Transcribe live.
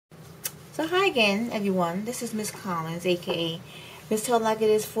So hi again, everyone. This is Miss Collins, aka Miss Tell Like It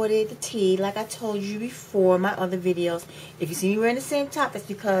Is 48 the T. Like I told you before in my other videos, if you see me wearing the same top, it's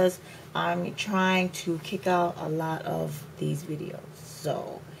because I'm trying to kick out a lot of these videos.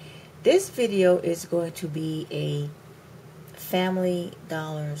 So this video is going to be a Family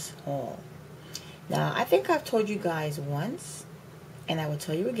Dollars haul. Now, I think I've told you guys once, and I will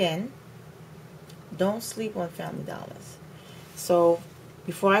tell you again, don't sleep on Family Dollars. So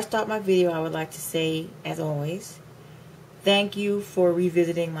before I start my video, I would like to say, as always, thank you for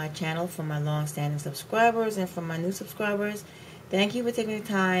revisiting my channel. For my long-standing subscribers and for my new subscribers, thank you for taking the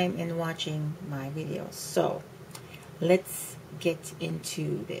time and watching my videos. So let's get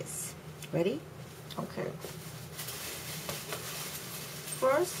into this. Ready? Okay.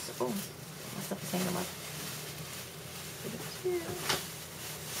 First, oh, my stuff is hanging up.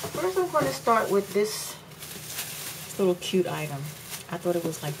 First, I'm going to start with this little cute item. I thought it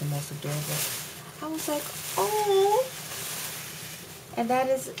was like the most adorable. I was like, oh, and that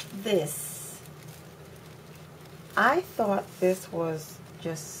is this. I thought this was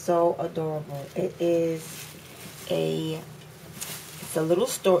just so adorable. It's a little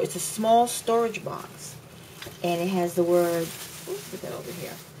store. It's a small storage box, and it has the word. Oops, put that over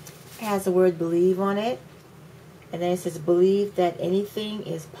here. It has the word "believe" on it, and then it says, "Believe that anything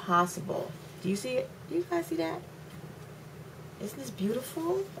is possible." Do you see it? Do you guys see that? Isn't this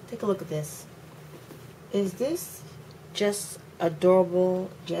beautiful? Take a look at this. Is this just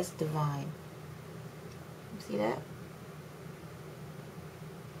adorable, just divine? You see that?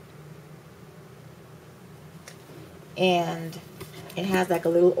 And it has like a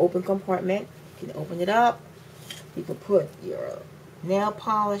little open compartment. You can open it up. You can put your nail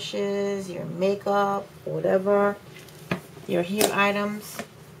polishes, your makeup, whatever, your hair items,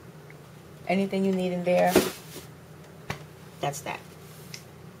 anything you need in there. That's that.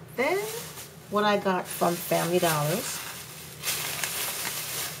 Then, what I got from Family Dollars.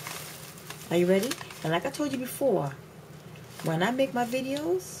 Are you ready? And like I told you before, when I make my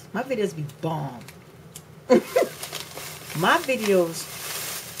videos be bomb. My videos,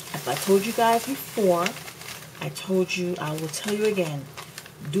 as I told you guys before, I told you, I will tell you again,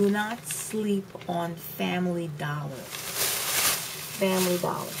 do not sleep on Family Dollars. Family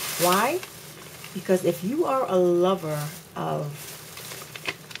Dollars. Why? Because if you are a lover of,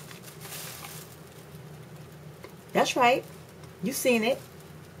 that's right, you've seen it,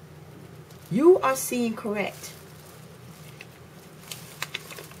 you are seeing correct.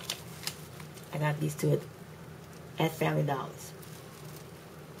 I got these two at Family Dollars.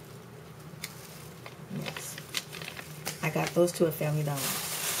 Yes, I got those two at Family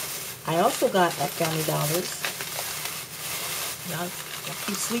Dollars. I also got at Family Dollars, I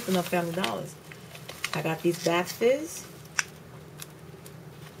keep sleeping on Family Dollars, I got these bath fizz.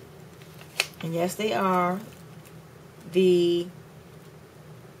 And yes, they are they're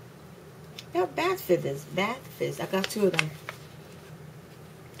bath fizz. Bath fizz. I got two of them.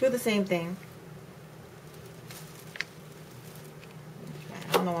 Two of the same thing.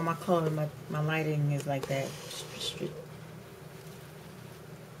 I don't know why my color, my lighting is like that.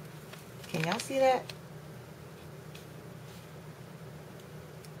 Can y'all see that?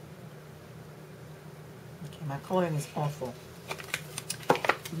 Okay, my coloring is awful.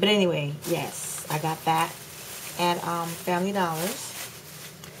 But anyway, yes, I got that at Family Dollars.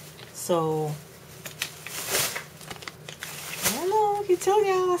 So, I don't know if you tell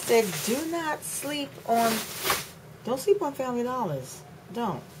y'all, I said don't sleep on Family Dollars.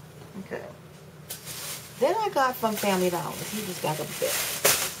 Don't. Okay. Then I got from Family Dollars. Let me just back up a bit.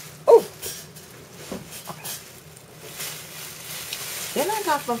 Oh! Okay. Then I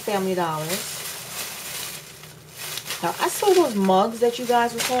got from Family Dollars. Now, I saw those mugs that you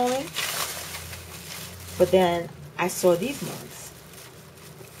guys were calling, but then I saw these mugs.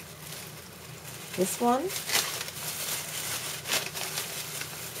 This one,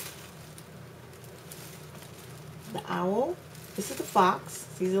 the owl. This is the fox.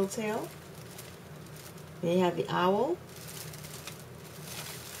 See his little tail? Then you have the owl.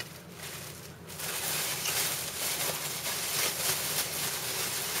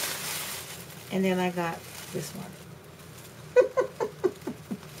 And then I got this one.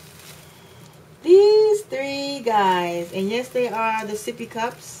 These three guys, and yes, they are the sippy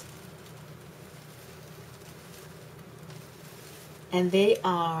cups, and they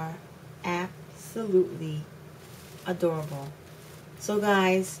are absolutely adorable. So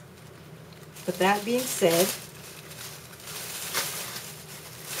guys, with that being said,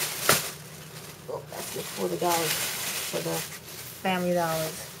 oh, that's it for the dollars, for the Family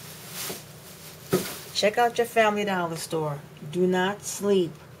Dollars. Check out your Family Dollar store. Do not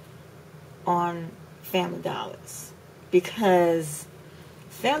sleep on Family Dollars, because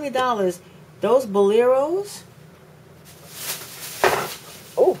Family Dollars, those Boleros,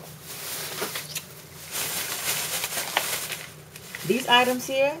 oh, these items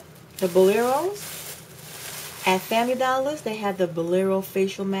here, the Boleros, at Family Dollars, they have the Bolero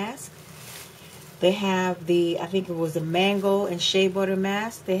facial mask. They have the, I think it was the mango and shea butter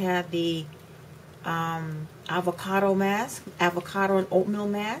mask. They have the avocado mask, avocado and oatmeal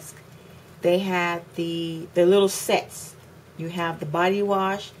mask. They have the little sets. You have the body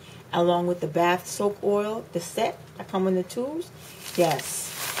wash along with the bath soap oil, the set that come in the tubes. Yes,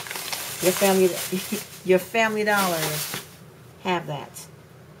 your Family Dollars have that.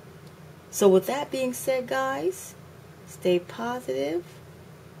 So with that being said, guys, stay positive,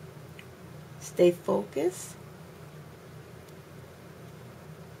 stay focused,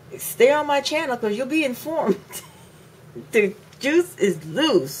 stay on my channel because you'll be informed. The juice is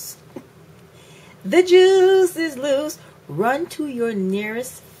loose. The juice is loose. Run to your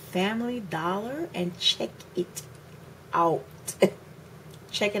nearest Family Dollar and check it out.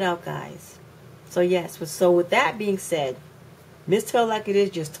 Check it out, guys. So yes, so with that being said, Miss Tell Like It Is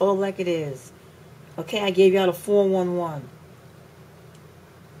just told like it is. Okay, I gave y'all the 411.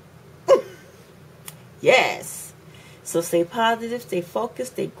 Yes. So stay positive, stay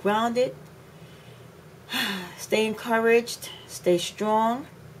focused, stay grounded, stay encouraged, stay strong.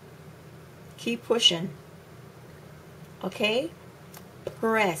 Keep pushing. Okay?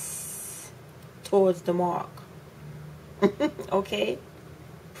 Press towards the mark. Okay?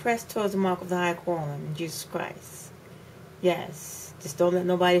 Press towards the mark of the high calling in Jesus Christ. Yes. Just don't let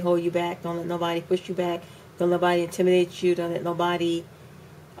nobody hold you back. Don't let nobody push you back. Don't let nobody intimidate you. Don't let nobody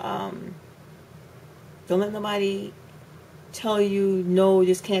tell you no,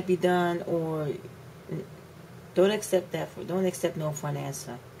 this can't be done, or don't accept that. Don't accept no for an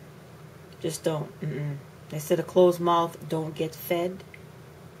answer. Just don't. They said a closed mouth don't get fed.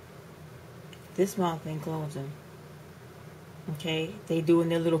 This mouth ain't closing. Okay? They doing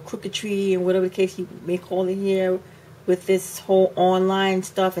their little crooketry and whatever the case you may call it here with this whole online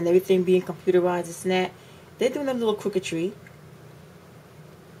stuff and everything being computerized and that. They're doing a little crooketry.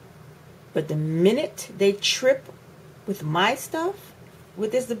 But the minute they trip with my stuff,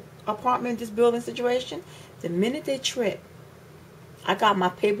 with this apartment, this building situation, the minute they trip, I got my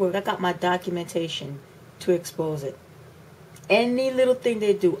paperwork, I got my documentation to expose it. Any little thing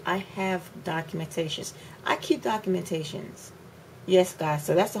they do, I have documentations. I keep documentations. Yes, guys,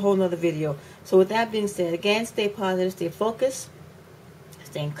 so that's a whole nother video. So with that being said, again, stay positive, stay focused,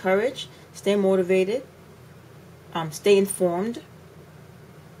 stay encouraged, stay motivated, stay informed,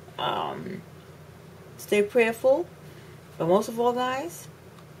 stay prayerful, but most of all, guys,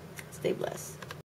 stay blessed.